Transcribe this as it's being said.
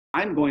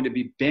I'm going to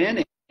be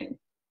banning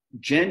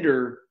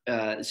gender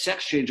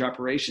sex change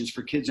operations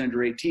for kids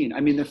under 18. I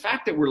mean, the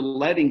fact that we're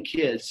letting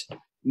kids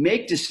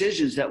make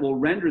decisions that will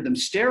render them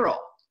sterile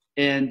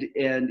and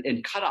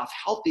cut off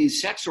healthy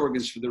sex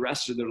organs for the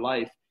rest of their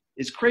life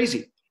is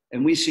crazy.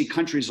 And we see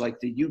countries like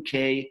the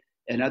UK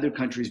and other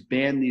countries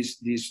ban these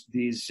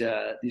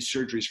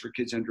surgeries for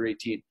kids under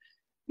 18.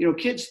 You know,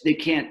 kids, they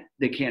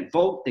can't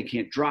vote, they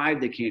can't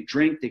drive, they can't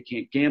drink, they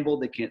can't gamble,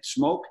 they can't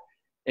smoke,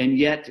 and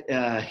yet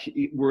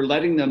we're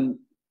letting them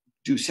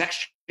do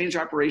sex change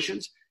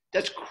operations.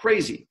 That's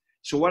crazy.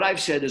 So what I've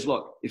said is,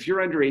 look, if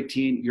you're under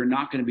 18, you're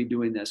not going to be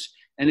doing this.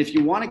 And if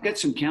you want to get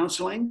some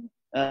counseling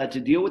to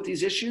deal with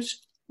these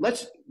issues,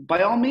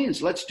 by all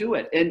means, let's do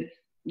it. And,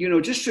 you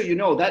know, just so you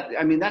know,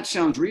 that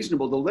sounds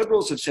reasonable. The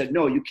liberals have said,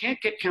 no, you can't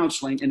get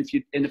counseling. And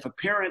if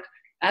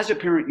as a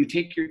parent, you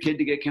take your kid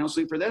to get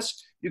counseling for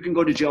this, you can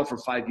go to jail for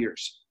 5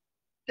 years.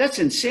 That's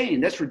insane.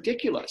 That's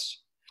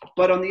ridiculous.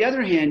 But on the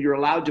other hand, you're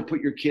allowed to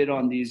put your kid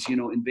on these, you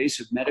know,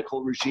 invasive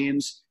medical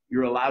regimes.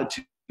 You're allowed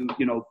to,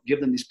 you know,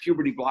 give them these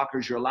puberty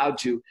blockers. You're allowed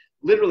to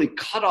literally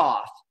cut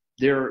off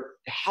their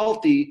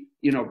healthy,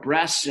 you know,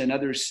 breasts and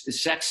other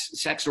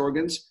sex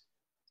organs.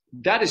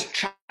 That is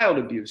child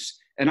abuse.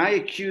 And I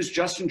accuse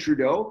Justin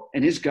Trudeau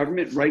and his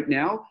government right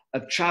now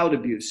of child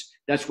abuse.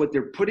 That's what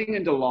they're putting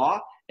into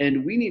law.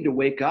 And we need to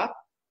wake up.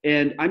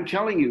 And I'm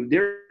telling you,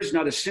 there's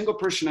not a single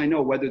person I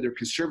know, whether they're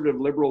conservative,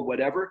 liberal,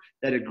 whatever,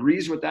 that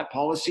agrees with that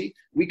policy.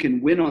 We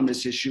can win on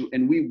this issue,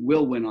 and we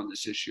will win on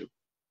this issue.